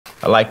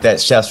I like that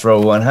Chef's Row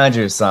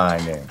 100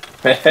 sign there.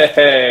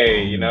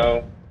 Hey,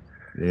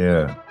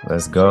 Yeah,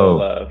 let's show the go.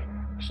 love.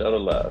 Show the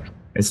love.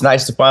 It's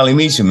nice to finally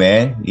meet you,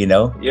 man.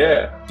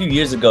 Yeah. A few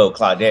years ago,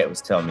 Claudette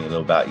was telling me a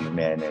little about you,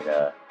 man,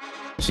 and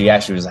she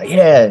actually was like,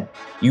 "Yeah,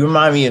 you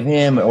remind me of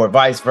him," or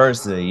vice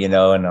versa, And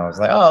I was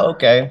like, "Oh,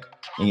 okay."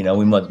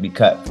 We must be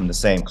cut from the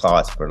same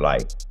cloth for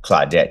like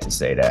Claudette to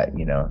say that.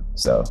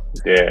 So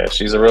Yeah,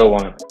 she's a real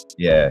one.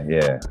 yeah,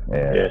 yeah,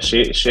 yeah. Yeah,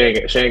 she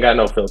ain't got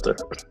no filter.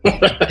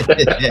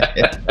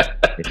 Yeah.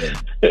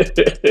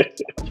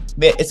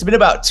 Man, it's been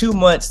about 2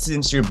 months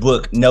since your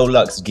book "No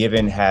Luck's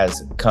Given"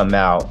 has come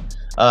out.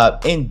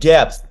 In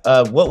depth,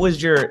 what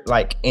was your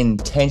like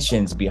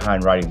intentions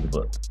behind writing the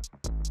book?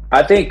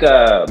 I think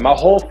my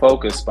whole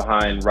focus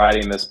behind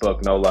writing this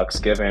book, No Luck's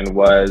Given,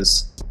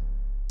 was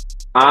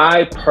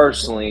I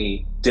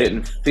personally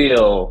didn't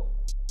feel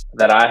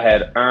that I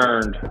had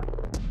earned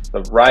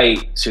the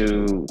right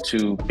to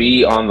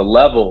be on the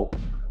level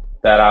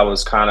that I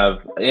was kind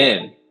of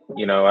in.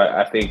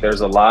 I think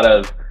there's a lot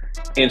of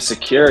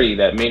insecurity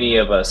that many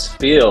of us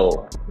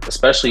feel,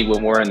 especially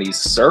when we're in these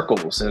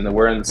circles and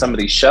we're in some of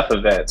these chef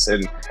events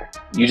and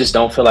you just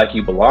don't feel like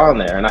you belong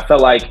there. And I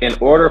felt like in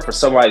order for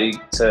somebody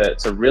to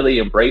really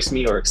embrace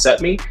me or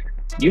accept me,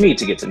 you need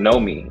to get to know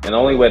me. And the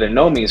only way to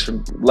know me is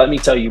from let me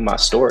tell you my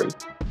story.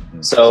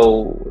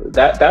 So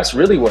that's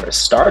really where it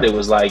started,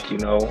 was like,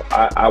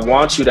 I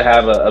want you to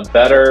have a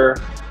better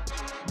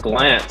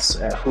glance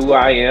at who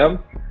I am,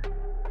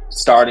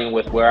 starting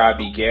with where I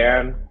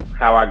began,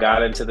 how I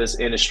got into this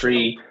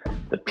industry,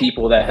 the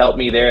people that helped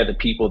me there, the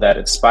people that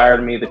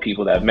inspired me, the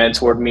people that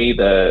mentored me,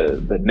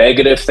 the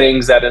negative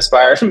things that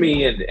inspired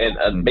me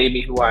and made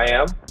me who I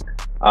am.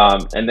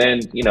 And then,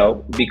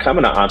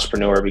 becoming an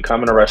entrepreneur,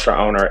 becoming a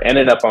restaurant owner,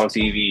 ending up on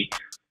TV,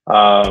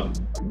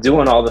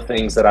 doing all the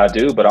things that I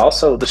do, but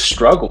also the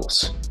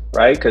struggles,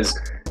 right? Because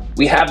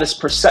we have this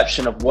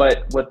perception of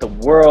what the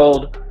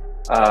world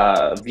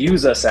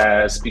views us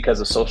as because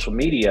of social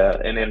media.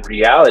 And in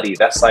reality,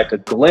 that's like a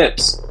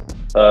glimpse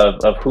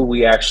of who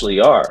we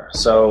actually are.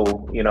 So,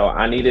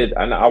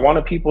 I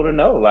wanted people to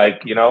know,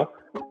 like,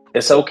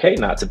 it's okay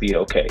not to be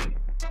okay.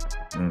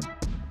 Mm.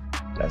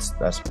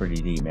 That's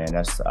pretty deep, man.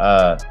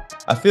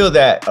 I feel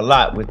that a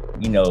lot with,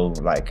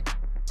 like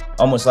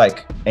almost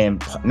like,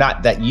 and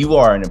not that you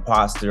are an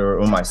imposter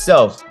or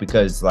myself,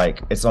 because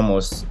like it's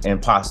almost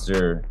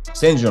imposter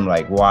syndrome.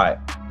 Like, why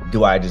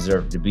do I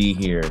deserve to be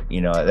here?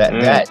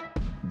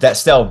 That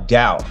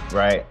self-doubt,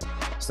 right?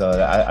 So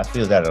I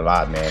feel that a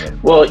lot, man.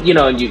 Well,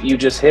 you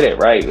just hit it,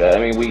 right? I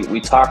mean,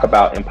 we talk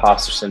about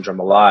imposter syndrome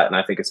a lot, and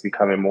I think it's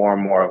becoming more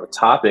and more of a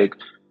topic.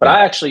 But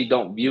I actually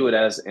don't view it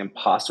as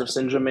imposter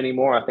syndrome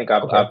anymore. I think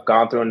I've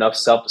gone through enough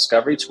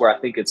self-discovery to where I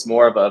think it's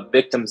more of a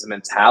victim's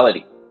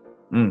mentality.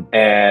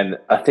 And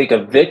I think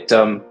a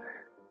victim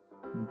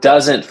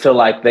doesn't feel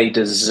like they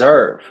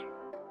deserve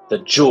the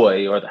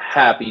joy or the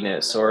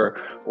happiness or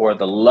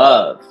the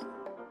love,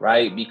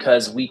 right?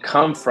 Because we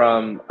come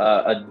from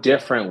a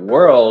different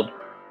world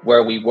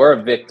where we were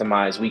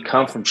victimized. We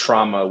come from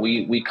trauma.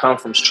 We come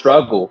from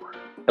struggle.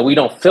 And we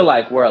don't feel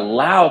like we're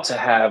allowed to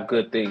have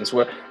good things,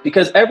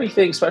 because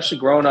everything, especially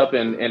growing up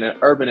in an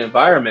urban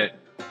environment,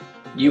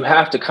 you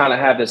have to kind of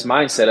have this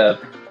mindset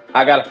of,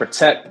 I got to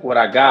protect what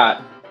I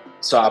got.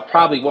 So I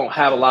probably won't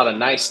have a lot of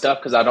nice stuff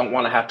because I don't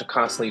want to have to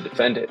constantly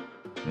defend it.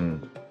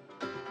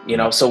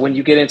 So when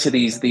you get into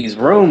these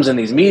rooms and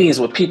these meetings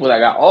with people that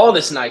got all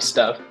this nice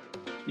stuff,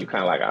 you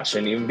kind of like, I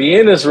shouldn't even be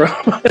in this room.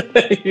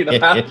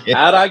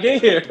 How'd I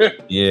get here?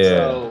 Yeah.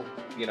 So,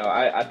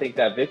 I think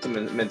that victim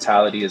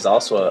mentality is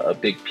also a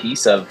big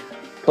piece of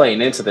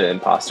playing into the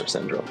imposter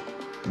syndrome.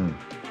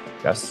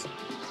 That's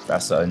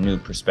a new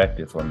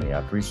perspective for me. I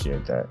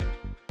appreciate that.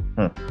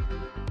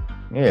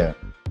 Yeah.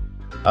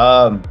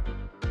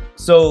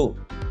 So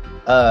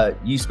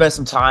you spent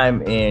some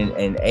time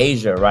in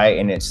Asia, right?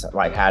 And it's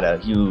like had a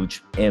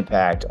huge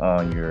impact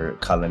on your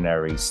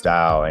culinary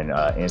style and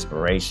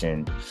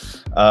inspiration.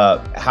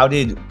 How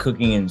did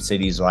cooking in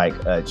cities like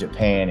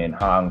Japan and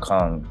Hong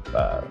Kong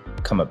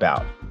come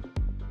about?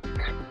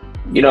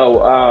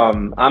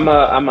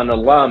 I'm an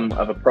alum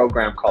of a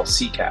program called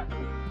CCAP.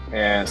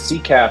 And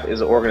CCAP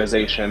is an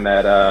organization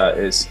that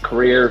is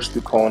Careers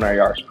Through Culinary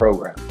Arts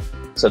program.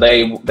 So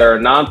they're a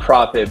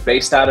nonprofit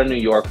based out of New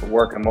York, but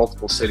work in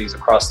multiple cities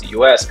across the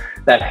U.S.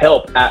 that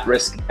help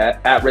at-risk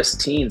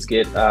teens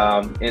get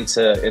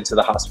into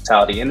the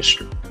hospitality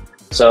industry.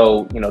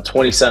 So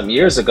 20-something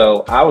years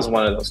ago, I was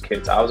one of those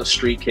kids. I was a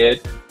street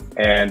kid,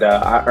 and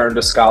I earned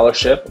a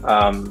scholarship.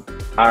 I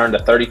earned a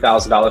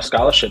 $30,000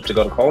 scholarship to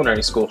go to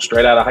culinary school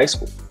straight out of high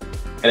school,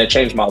 and it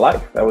changed my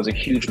life. That was a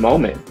huge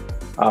moment.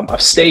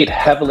 I've stayed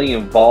heavily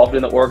involved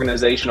in the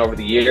organization over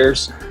the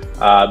years.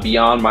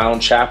 Beyond my own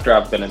chapter,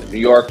 I've been in the New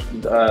York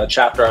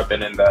chapter, I've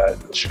been in the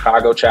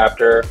Chicago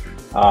chapter,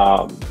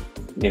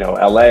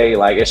 LA.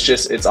 Like,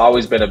 it's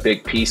always been a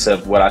big piece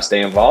of what I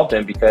stay involved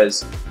in,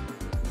 because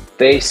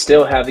they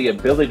still have the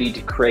ability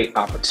to create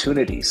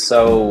opportunities.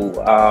 So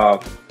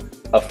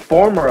a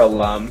former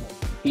alum,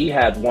 he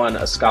had won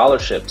a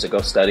scholarship to go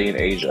study in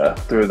Asia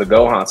through the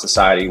Gohan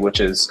Society, which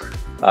is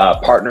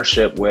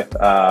partnership with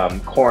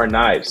Core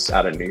Knives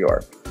out of New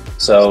York.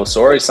 So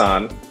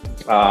Sori-san,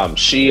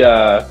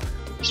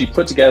 she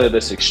put together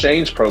this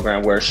exchange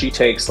program where she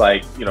takes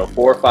 4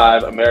 or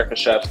 5 American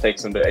chefs,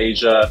 takes them to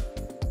Asia,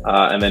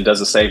 and then does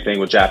the same thing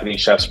with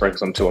Japanese chefs, brings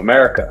them to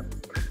America.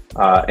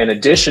 In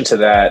addition to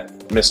that,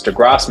 Mr.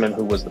 Grossman,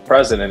 who was the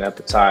president at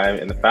the time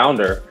and the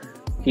founder,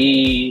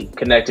 he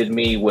connected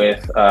me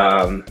with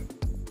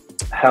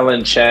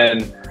Helen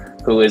Chen,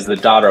 who is the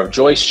daughter of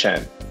Joyce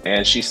Chen.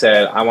 And she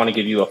said, I want to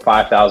give you a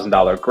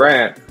 $5,000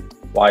 grant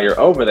while you're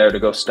over there to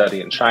go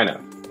study in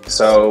China.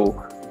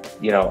 So,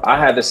 I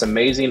had this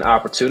amazing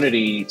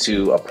opportunity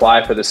to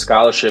apply for this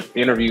scholarship,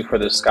 interview for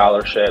this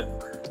scholarship,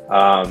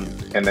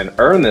 and then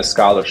earn this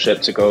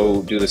scholarship to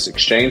go do this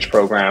exchange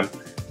program.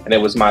 And it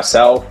was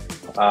myself,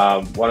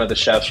 one of the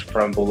chefs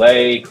from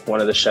Boulay, one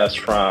of the chefs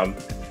from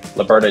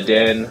La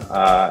Bernardin,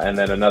 and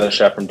then another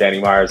chef from Danny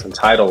Meyer's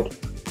Entitled.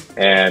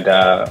 And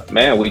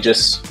man, we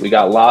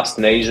got lost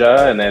in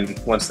Asia. And then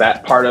once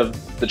that part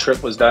of the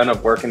trip was done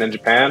of working in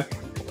Japan,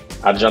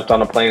 I jumped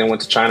on a plane and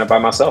went to China by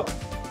myself.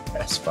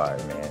 That's fire,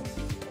 man.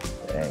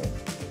 Dang.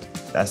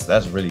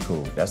 That's really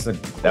cool.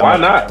 Why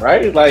not,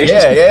 right?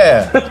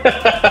 Yeah.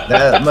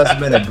 That must have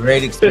been a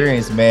great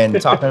experience, man.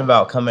 Talking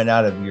about coming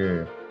out of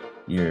your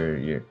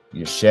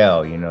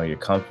shell, your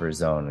comfort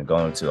zone, and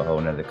going to a whole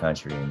nother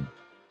country and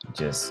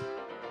just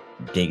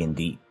digging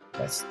deep.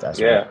 That's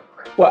yeah. Right.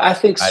 Well, I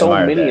think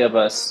so many of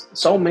us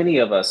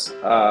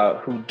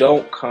who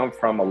don't come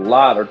from a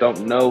lot or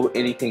don't know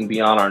anything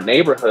beyond our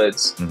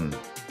neighborhoods,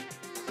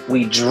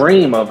 we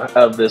dream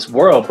of this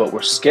world, but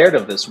we're scared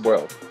of this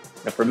world.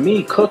 And for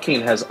me,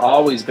 cooking has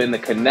always been the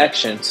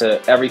connection to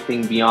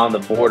everything beyond the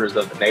borders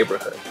of the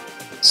neighborhood.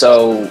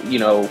 So,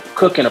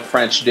 cooking a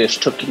French dish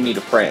took me to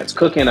France.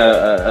 Cooking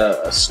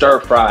a stir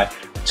fry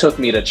took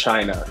me to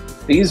China.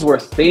 These were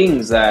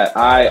things that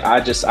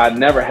I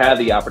never had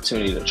the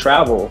opportunity to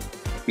travel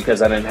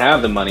because I didn't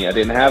have the money. I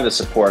didn't have the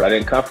support. I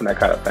didn't come from that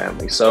kind of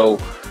family. So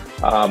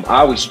I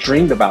always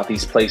dreamed about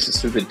these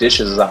places through the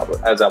dishes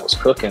as I was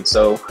cooking.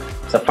 So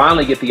to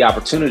finally get the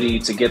opportunity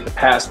to get the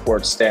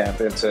passport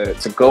stamp and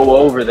to go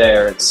over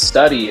there and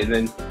study and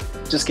then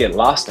just get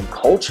lost in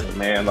culture,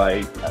 man,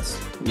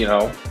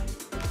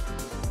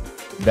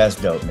 that's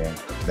dope, man.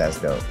 That's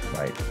dope.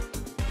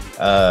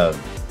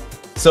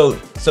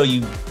 So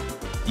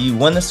you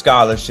won the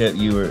scholarship.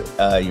 You're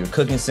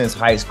cooking since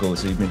high school.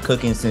 So you've been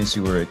cooking since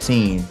you were a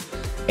teen,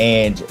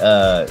 and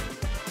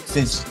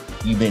since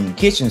you've been in the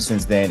kitchen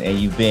since then, and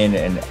you've been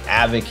an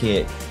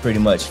advocate pretty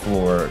much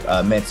for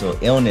mental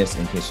illness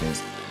in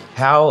kitchens.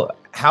 How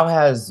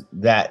has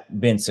that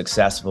been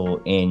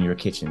successful in your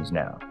kitchens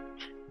now?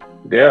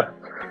 Yeah,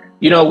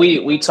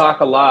 we talk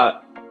a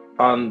lot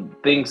on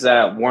things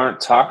that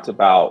weren't talked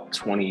about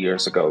 20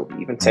 years ago,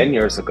 even 10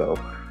 years ago.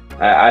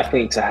 I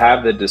think to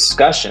have the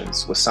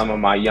discussions with some of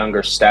my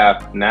younger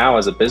staff now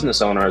as a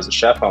business owner, as a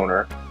chef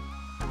owner,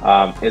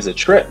 is a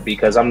trip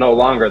because I'm no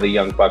longer the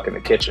young buck in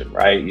the kitchen,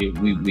 right?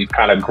 We've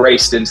kind of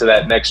graced into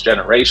that next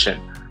generation,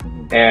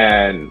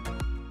 and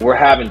we're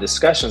having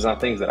discussions on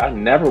things that I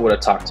never would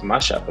have talked to my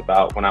chef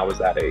about when I was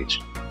that age,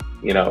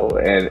 and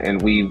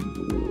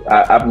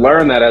I've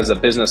learned that as a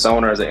business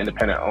owner, as an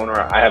independent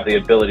owner, I have the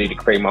ability to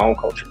create my own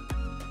culture.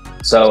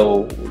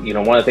 So, one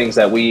of the things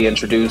that we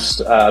introduced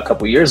a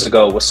couple years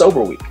ago was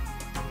Sober Week.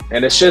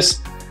 And it's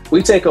just,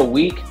 we take a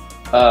week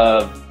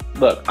of,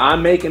 look,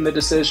 I'm making the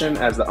decision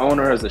as the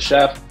owner, as the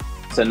chef,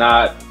 to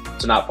not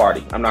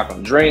party. I'm not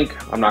going to drink.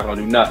 I'm not going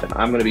to do nothing.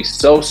 I'm going to be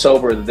so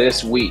sober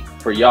this week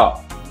for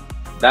y'all.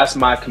 That's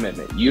my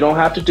commitment. You don't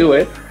have to do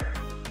it,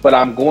 but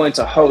I'm going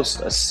to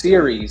host a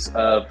series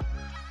of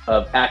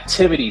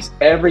activities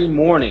every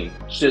morning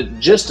to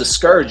just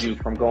discourage you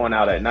from going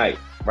out at night,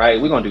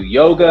 right? We're going to do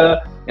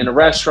yoga in a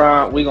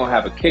restaurant. We're going to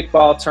have a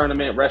kickball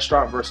tournament,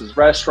 restaurant versus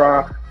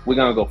restaurant. We're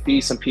going to go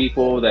feed some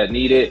people that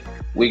need it.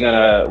 We're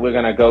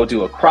going to go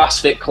do a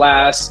CrossFit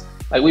class.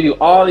 We do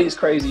all these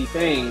crazy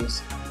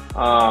things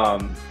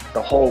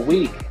the whole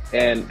week.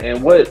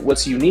 And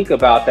what's unique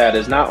about that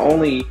is not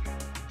only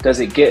does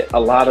it get a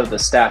lot of the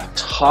staff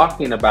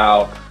talking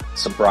about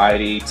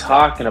sobriety,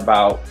 talking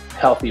about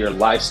healthier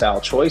lifestyle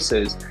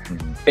choices,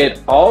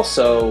 it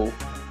also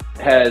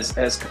has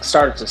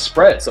started to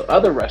spread. So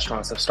other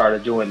restaurants have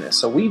started doing this.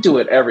 So we do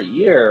it every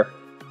year,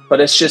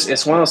 but it's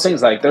one of those things,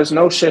 there's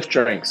no shift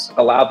drinks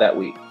allowed that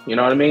week. You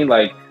know what I mean?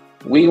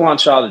 We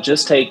want y'all to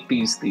just take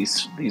these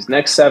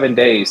next 7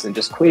 days and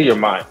just clear your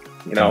mind,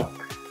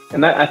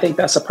 and I think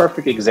that's a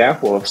perfect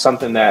example of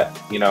something that,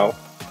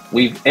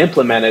 we've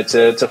implemented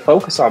to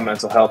focus on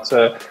mental health,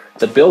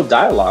 to build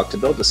dialogue, to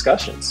build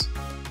discussions.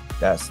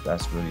 That's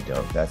really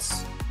dope.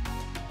 That's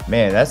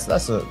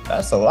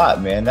a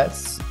lot, man.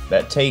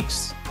 That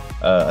takes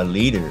a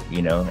leader,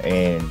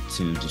 and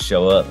to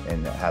show up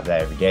and have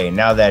that every day. And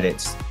now that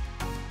it's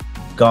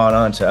gone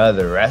on to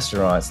other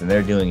restaurants and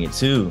they're doing it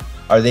too,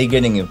 are they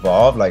getting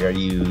involved? Are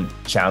you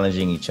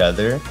challenging each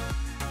other?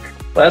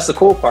 Well, that's the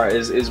cool part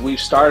is we've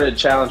started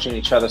challenging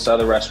each other, so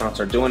other restaurants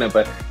are doing it.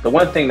 But the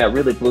one thing that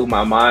really blew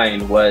my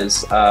mind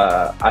was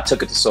I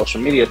took it to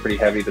social media pretty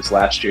heavy this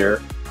last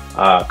year,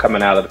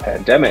 coming out of the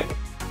pandemic,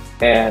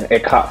 and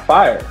it caught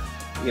fire.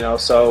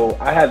 So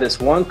I had this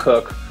one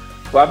cook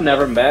who I've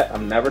never met,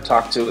 I've never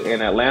talked to,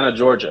 in Atlanta,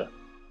 Georgia,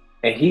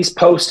 and he's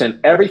posting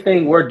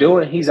everything we're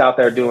doing. He's out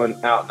there doing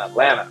out in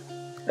Atlanta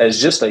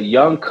as just a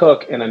young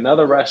cook in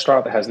another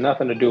restaurant that has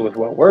nothing to do with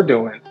what we're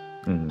doing.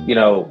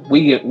 Mm-hmm.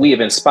 We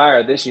have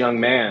inspired this young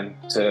man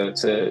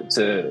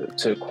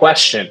to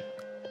question,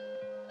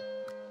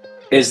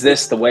 is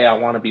this the way I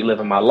want to be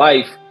living my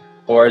life,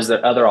 or is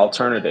there other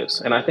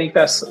alternatives? And I think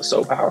that's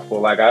so powerful.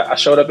 Like I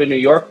showed up in New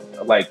York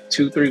like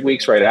 2-3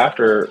 weeks right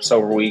after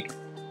Sober Week,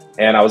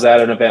 and I was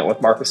at an event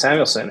with Marcus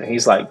Samuelsson, and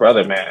he's like,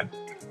 brother, man,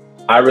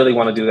 I really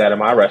want to do that in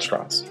my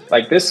restaurants.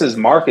 Like, this is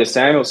Marcus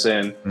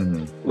Samuelsson,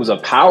 mm-hmm. who's a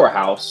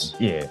powerhouse,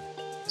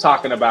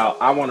 talking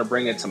about, I want to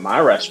bring it to my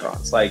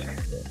restaurants. Like,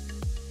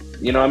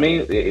 you know what I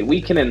mean? We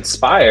can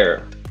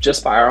inspire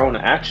just by our own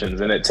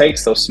actions, and it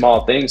takes those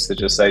small things to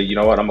just say, you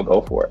know what, I'm gonna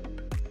go for it.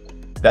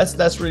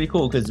 That's really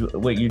cool, because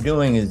what you're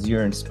doing is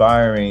you're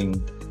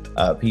inspiring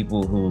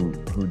people who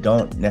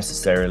don't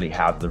necessarily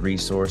have the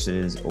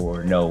resources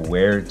or know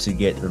where to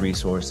get the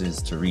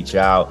resources to reach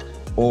out,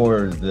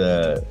 or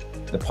the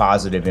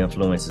positive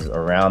influences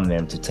around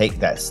them to take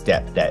that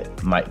step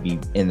that might be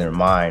in their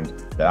mind,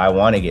 that I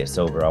want to get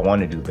sober, I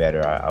want to do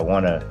better, I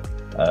want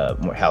a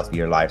more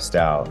healthier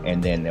lifestyle.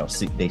 And then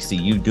they see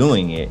you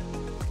doing it,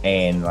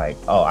 and like,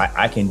 oh,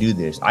 I can do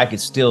this. I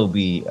could still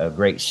be a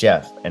great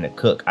chef and a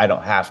cook. I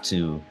don't have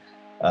to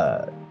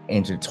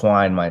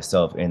intertwine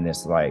myself in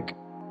this like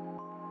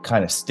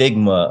kind of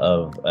stigma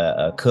of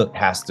a cook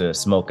has to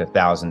smoke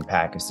 1,000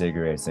 pack of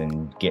cigarettes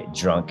and get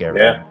drunk every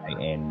night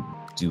and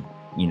do,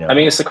 I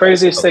mean, it's the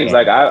craziest things.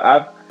 Like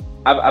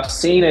I've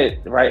seen it,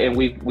 right? And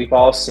we've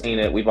all seen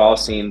it. We've all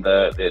seen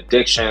the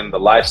addiction, the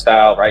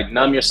lifestyle, right?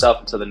 Numb yourself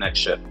until the next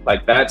shift.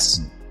 Like that's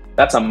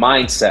a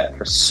mindset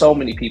for so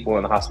many people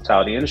in the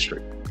hospitality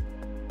industry.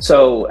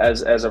 So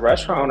as a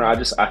restaurant owner,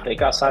 I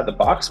think outside the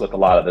box with a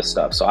lot of this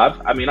stuff. So I've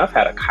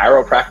had a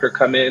chiropractor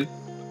come in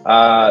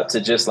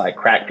to just like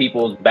crack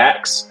people's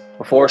backs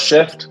before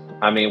shift.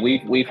 I mean,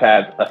 we've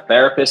had a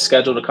therapist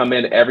scheduled to come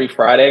in every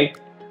Friday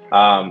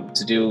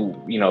to do,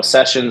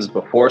 sessions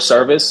before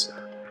service,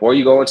 before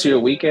you go into your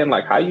weekend.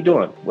 Like, how you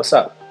doing? What's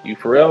up? You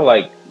for real?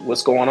 Like,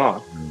 what's going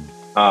on?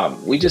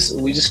 We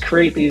just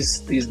create these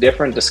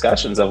different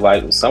discussions of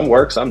like, some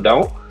work, some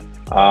don't.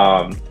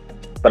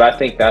 But I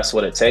think that's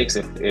what it takes.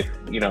 If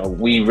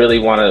we really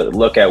want to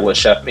look at what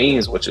chef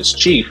means, which is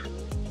chief,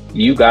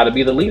 you got to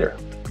be the leader.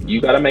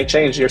 You got to make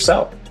change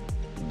yourself.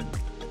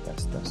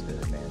 That's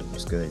good, man.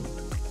 That's good.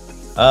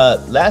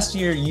 Last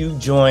year, you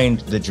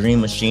joined the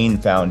Dream Machine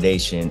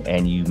Foundation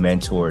and you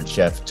mentored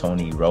Chef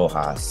Tony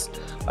Rojas,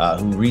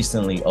 who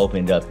recently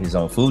opened up his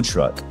own food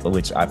truck,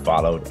 which I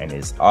followed and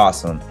is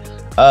awesome.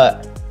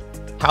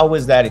 How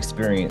was that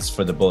experience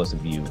for the both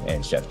of you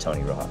and Chef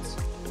Tony Rojas?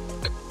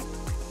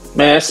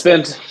 Man, it's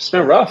been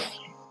rough,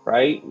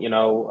 right?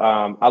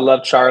 I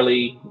love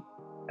Charlie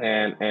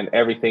and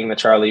everything that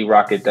Charlie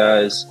Rocket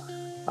does,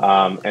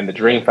 and the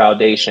Dream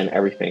Foundation,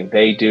 everything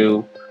they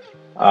do.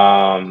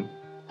 And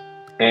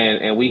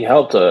we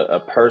helped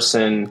a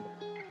person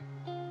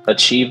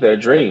achieve their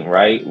dream,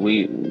 right?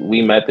 We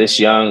met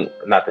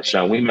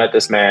we met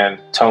this man,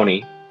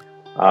 Tony,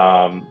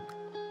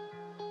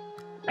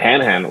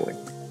 panhandling.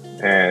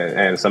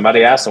 And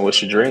somebody asked him, what's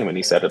your dream? And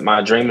he said,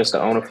 my dream is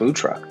to own a food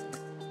truck.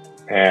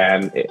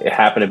 And it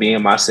happened to be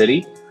in my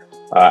city,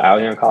 out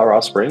here in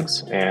Colorado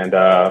Springs. And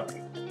I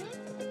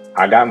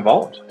got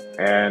involved.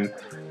 And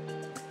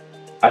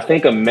I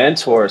think a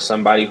mentor is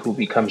somebody who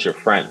becomes your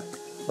friend,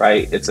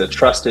 right? It's a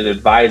trusted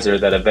advisor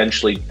that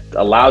eventually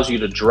allows you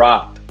to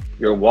drop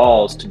your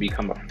walls to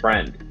become a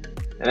friend.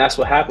 And that's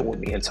what happened with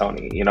me and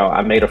Tony.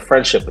 I made a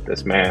friendship with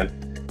this man,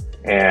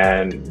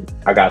 and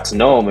I got to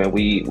know him, and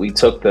we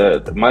took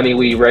the money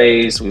we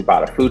raised, we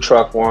bought a food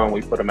truck for him,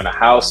 we put him in a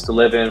house to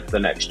live in for the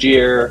next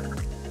year.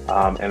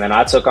 And then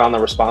I took on the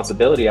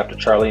responsibility after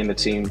Charlie and the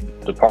team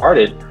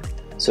departed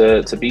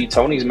to be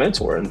Tony's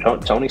mentor and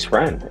Tony's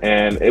friend.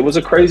 And it was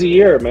a crazy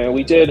year, man.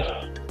 We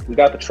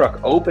got the truck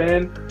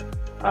open,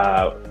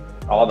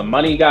 all the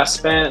money got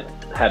spent,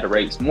 had to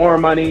raise more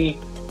money,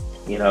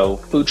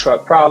 food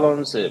truck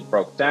problems, it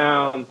broke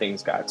down,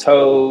 things got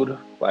towed,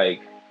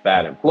 like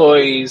bad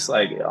employees,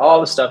 like all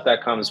the stuff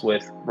that comes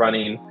with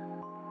running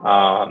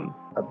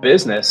a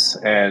business.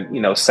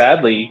 And,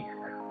 sadly,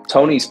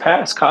 Tony's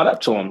past caught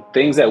up to him.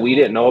 Things that we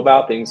didn't know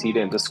about, things he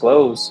didn't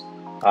disclose,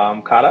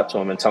 caught up to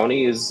him. And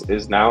Tony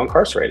is now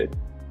incarcerated.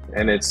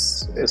 And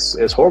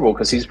it's horrible,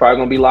 because he's probably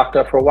going to be locked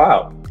up for a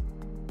while.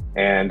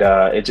 And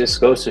it just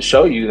goes to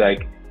show you,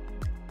 like,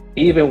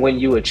 even when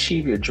you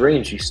achieve your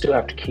dreams, you still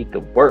have to keep the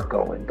work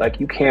going. Like,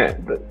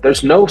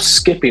 there's no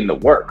skipping the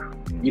work.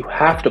 You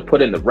have to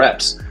put in the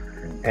reps.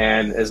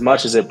 And as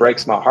much as it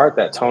breaks my heart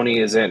that Tony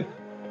isn't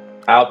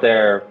out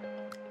there,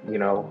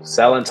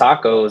 selling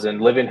tacos and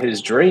living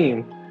his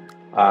dream,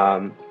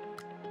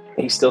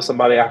 he's still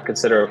somebody I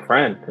consider a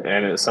friend,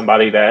 and it's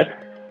somebody that,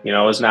 you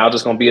know, is now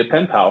just going to be a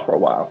pen pal for a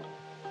while.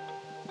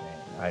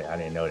 Man, I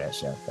didn't know that,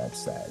 Chef. That's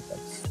sad.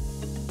 That's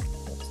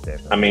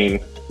definitely. I mean,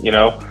 you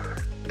know,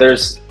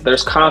 there's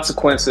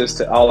consequences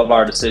to all of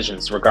our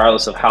decisions,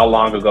 regardless of how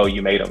long ago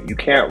you made them. You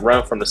can't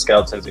run from the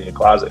skeletons in your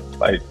closet.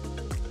 Like,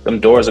 them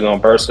doors are going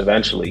to burst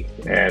eventually,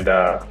 and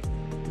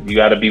you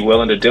got to be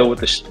willing to deal with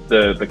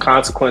the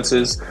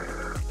consequences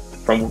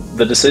from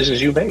the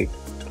decisions you made.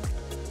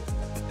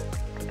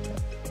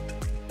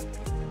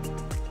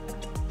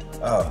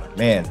 Oh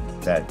man,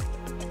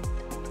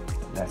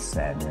 that's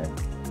sad, man.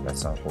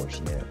 That's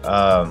unfortunate.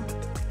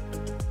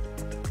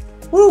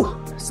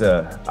 Whew, it's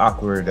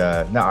awkward,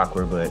 not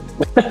awkward, but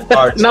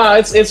hard. No,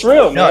 it's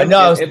real, man.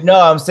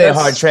 I'm saying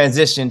hard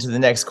transition to the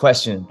next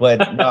question, but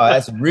no,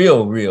 that's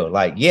real.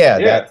 Like,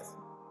 yeah.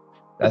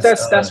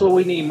 That's what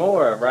we need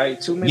more, right?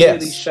 Too many of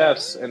these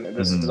chefs, and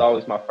this is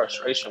always my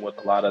frustration with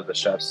a lot of the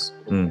chefs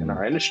in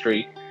our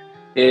industry,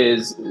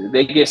 is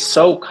they get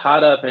so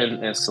caught up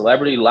in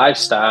celebrity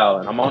lifestyle,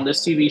 and I'm on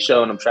this TV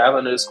show and I'm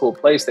traveling to this cool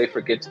place, they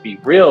forget to be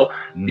real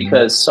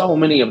because so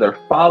many of their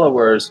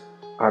followers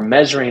are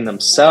measuring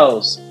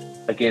themselves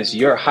against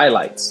your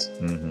highlights.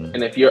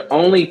 And if you're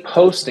only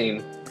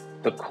posting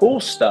the cool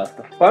stuff,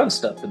 the fun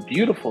stuff, the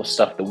beautiful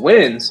stuff, the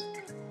wins,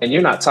 and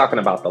you're not talking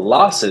about the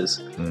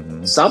losses,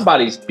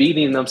 somebody's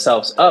beating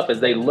themselves up as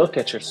they look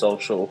at your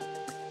social.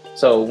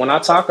 So when I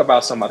talk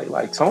about somebody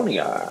like Tony,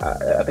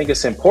 I think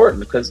it's important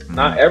because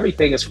not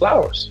everything is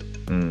flowers.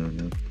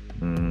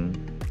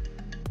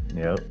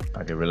 Yep,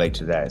 I can relate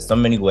to that in so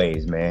many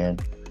ways, man.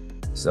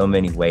 So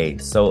many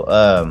ways. So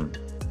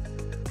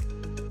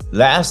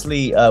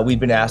lastly, we've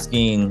been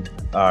asking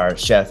our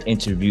chef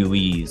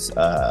interviewees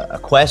a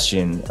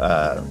question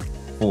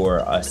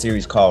for a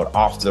series called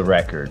Off the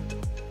Record,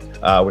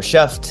 where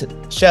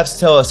chefs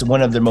tell us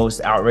one of the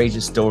most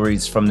outrageous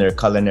stories from their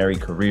culinary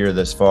career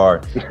thus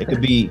far. It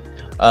could be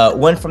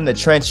one from the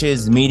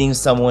trenches, meeting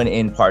someone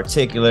in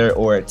particular,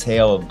 or a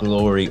tale of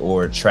glory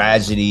or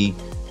tragedy.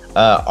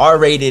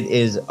 R-rated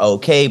is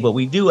okay, but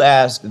we do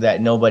ask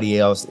that nobody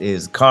else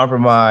is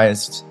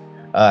compromised.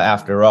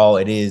 After all,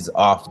 it is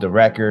off the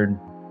record.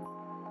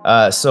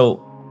 So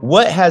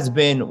what has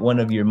been one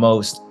of your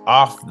most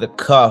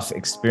off-the-cuff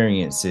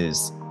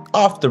experiences,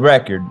 off the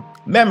record,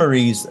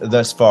 memories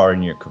thus far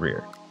in your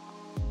career?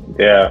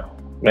 Yeah,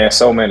 man,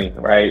 so many,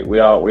 right? We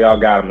all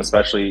got them,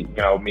 especially, you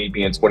know, me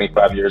being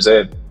 25 years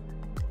in.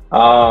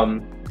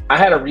 I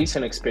had a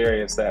recent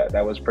experience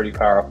that was pretty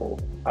powerful.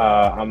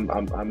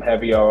 I'm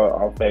heavy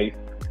on faith,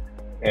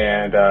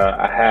 and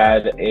I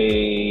had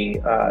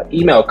a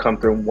email come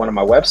through one of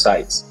my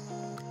websites,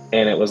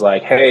 and it was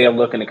like, "Hey, I'm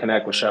looking to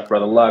connect with Chef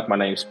Brother Luck. My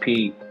name's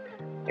Pete,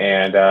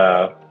 and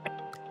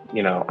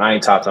you know, I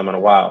ain't talked to him in a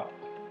while."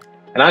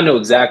 And I knew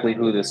exactly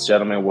who this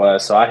gentleman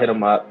was, so I hit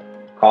him up,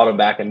 called him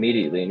back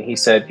immediately, and he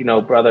said, "You know,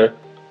 brother,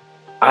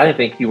 I didn't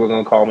think you were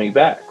gonna call me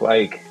back.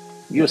 Like,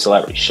 you a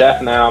celebrity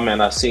chef now,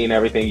 man. I've seen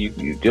everything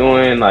you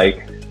doing,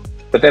 like."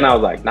 But then I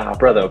was like, "Nah,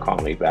 brother will call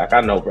me back.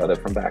 I know brother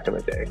from back in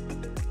the day."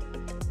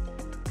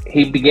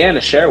 He began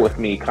to share with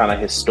me kind of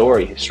his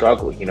story, his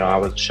struggle. You know, I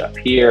was a chef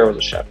here, I was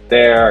a chef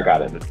there. I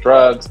got into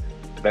drugs.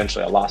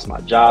 Eventually, I lost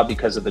my job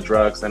because of the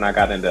drugs. Then I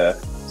got into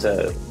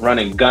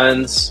running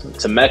guns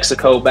to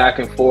Mexico back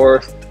and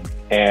forth.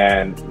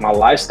 And my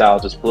lifestyle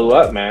just blew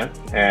up, man.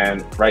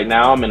 And right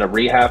now I'm in a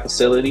rehab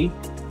facility.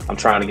 I'm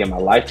trying to get my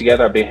life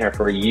together. I've been here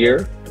for a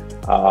year.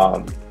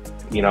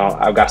 You know,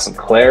 I've got some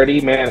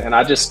clarity, man. And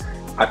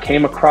I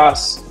came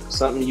across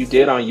something you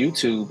did on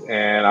YouTube,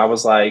 and I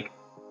was like,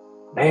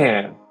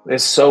 man,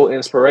 it's so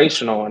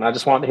inspirational. And I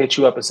just wanted to hit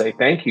you up and say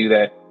thank you,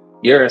 that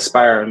you're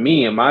inspiring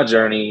me in my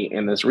journey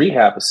in this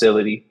rehab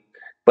facility.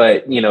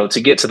 But, you know, to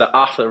get to the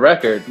off the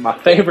record, my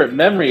favorite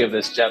memory of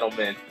this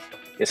gentleman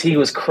is he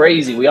was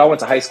crazy. We all went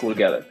to high school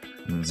together.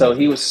 So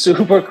he was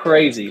super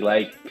crazy.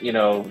 Like, you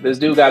know, this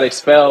dude got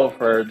expelled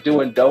for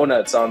doing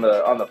donuts on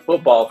the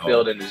football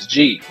field in his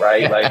Jeep,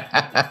 right? Like,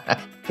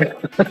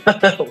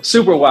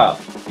 super wild.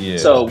 Yeah.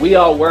 So we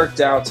all worked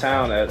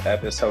downtown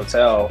at this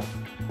hotel,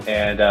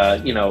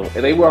 and, you know,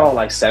 they were all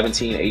like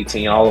 17,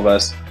 18, all of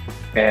us.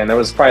 And there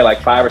was probably like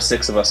 5 or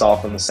 6 of us all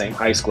from the same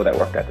high school that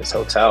worked at this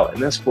hotel.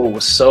 And this fool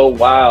was so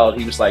wild.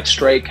 He was like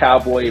straight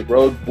cowboy,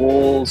 rode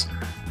bulls,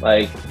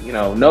 like, you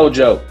know, no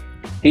joke.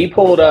 He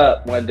pulled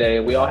up one day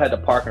and we all had to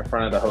park in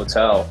front of the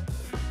hotel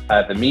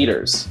at the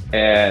meters.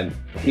 And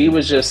he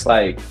was just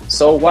like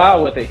so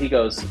wild with it. He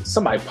goes,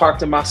 "Somebody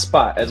parked in my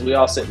spot," as we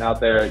all sitting out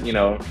there, you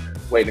know,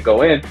 waiting to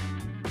go in.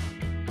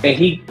 And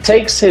he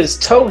takes his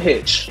tow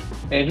hitch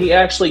and he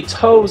actually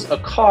tows a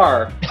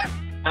car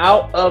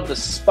out of the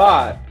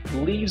spot,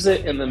 leaves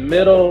it in the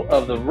middle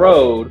of the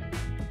road,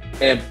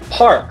 and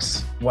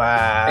parks.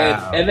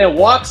 Wow. And then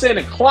walks in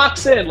and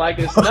clocks in like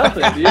it's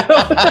nothing. You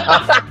know?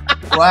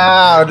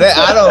 Wow.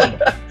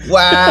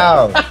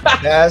 Wow.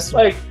 That's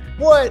like,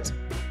 what?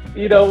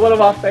 You know, one of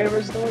my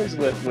favorite stories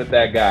with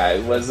that guy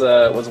was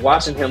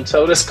watching him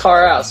tow this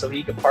car out so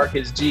he could park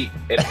his Jeep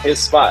in his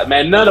spot.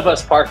 Man, none of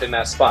us parked in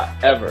that spot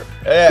ever.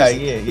 Yeah.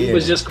 He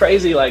was just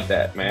crazy like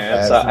that, man.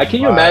 That's So can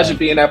you imagine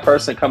being that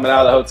person coming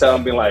out of the hotel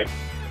and being like,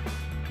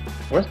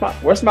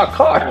 "Where's my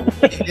car?"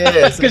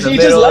 Yeah, because you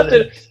just left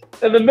it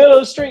in the middle of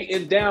the street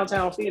in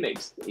downtown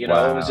Phoenix. You know,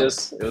 Wow. it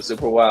was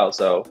super wild.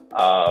 So,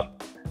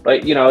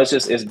 but you know,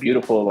 it's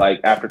beautiful. Like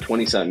after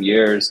 20-something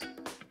years.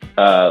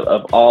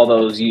 Of all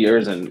those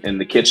years in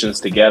the kitchens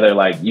together,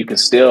 like you can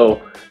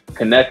still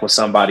connect with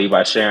somebody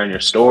by sharing your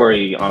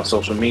story on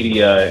social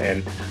media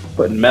and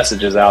putting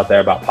messages out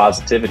there about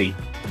positivity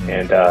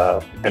and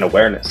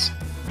awareness.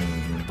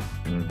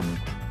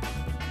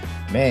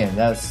 Man,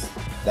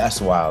 that's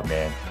wild,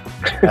 man.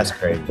 That's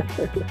crazy.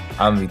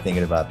 I'm gonna be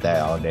thinking about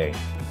that all day.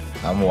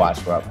 I'm gonna watch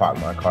where I park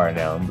my car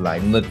now. I'm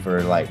like look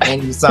for like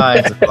any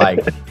signs of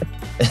like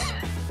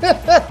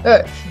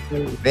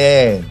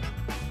man.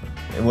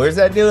 And where's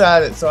that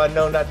dude? So I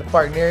know not to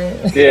park near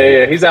it.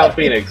 Yeah, he's out in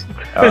Phoenix.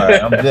 All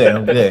right, I'm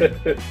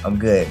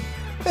good.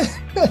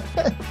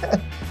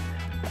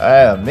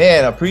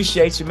 Man, I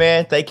appreciate you,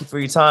 man. Thank you for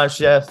your time,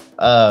 Chef.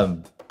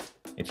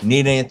 If you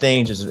need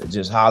anything,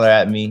 just holler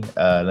at me.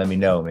 Let me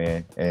know,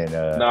 man. And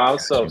no, I'm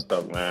so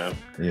stoked, man.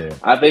 Yeah,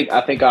 I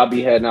think I'll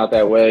be heading out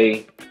that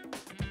way.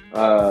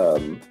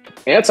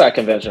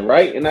 Anti-convention,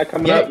 right? Isn't that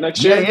coming up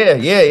next year?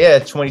 Yeah.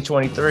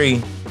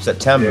 2023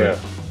 September. Yeah.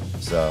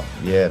 So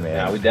yeah, man.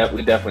 Yeah, we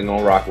definitely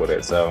gonna rock with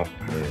it. So,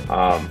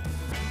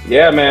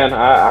 yeah, man,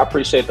 I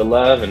appreciate the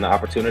love and the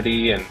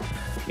opportunity, and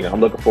you know, I'm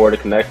looking forward to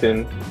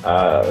connecting.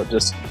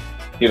 Just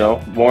you know,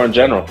 more in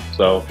general.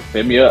 So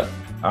hit me up.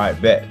 All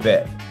right,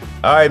 bet.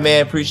 All right,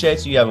 man.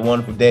 Appreciate you. You have a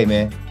wonderful day,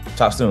 man.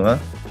 Talk soon, huh?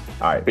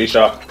 All right, peace,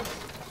 y'all.